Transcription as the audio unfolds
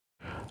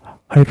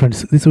Hi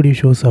friends, this video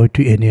shows how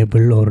to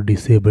enable or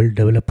disable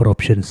developer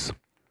options.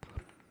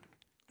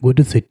 Go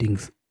to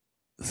settings,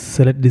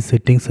 select the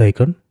settings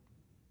icon,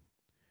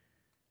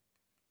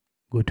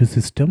 go to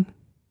system,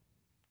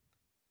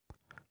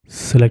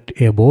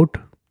 select about,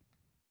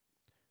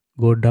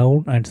 go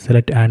down and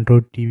select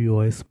Android TV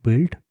OS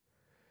build,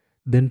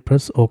 then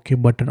press OK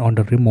button on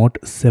the remote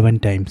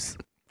 7 times.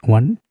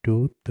 1,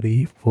 2,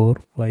 3, 4,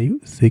 5,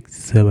 6,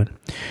 7.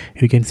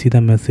 You can see the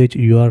message,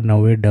 you are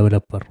now a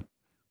developer.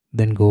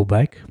 Then go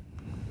back.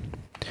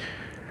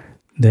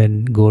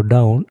 Then go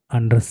down.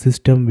 Under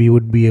system we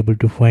would be able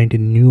to find a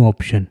new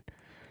option,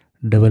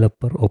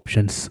 developer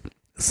options.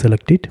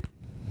 Select it.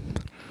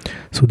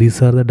 So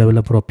these are the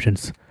developer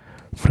options.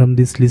 From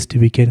this list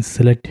we can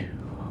select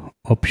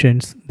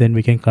options, then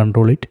we can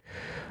control it.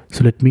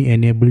 So let me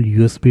enable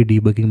USB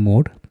debugging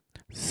mode.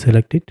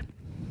 Select it,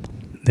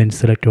 then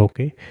select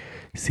OK.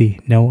 See,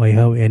 now I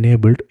have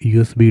enabled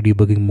USB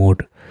debugging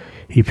mode.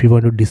 If you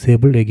want to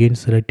disable, again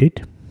select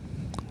it,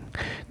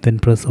 then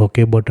press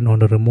OK button on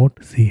the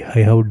remote. See,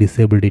 I have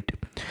disabled it.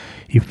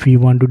 If we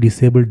want to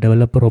disable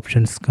developer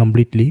options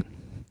completely,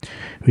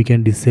 we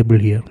can disable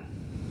here,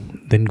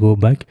 then go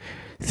back.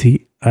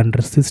 See,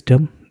 under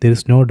system there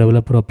is no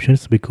developer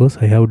options because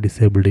I have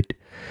disabled it.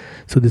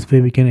 So this way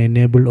we can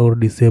enable or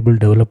disable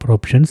developer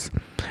options.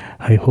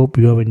 I hope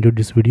you have enjoyed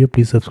this video.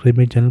 Please subscribe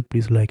my channel,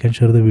 please like and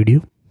share the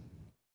video.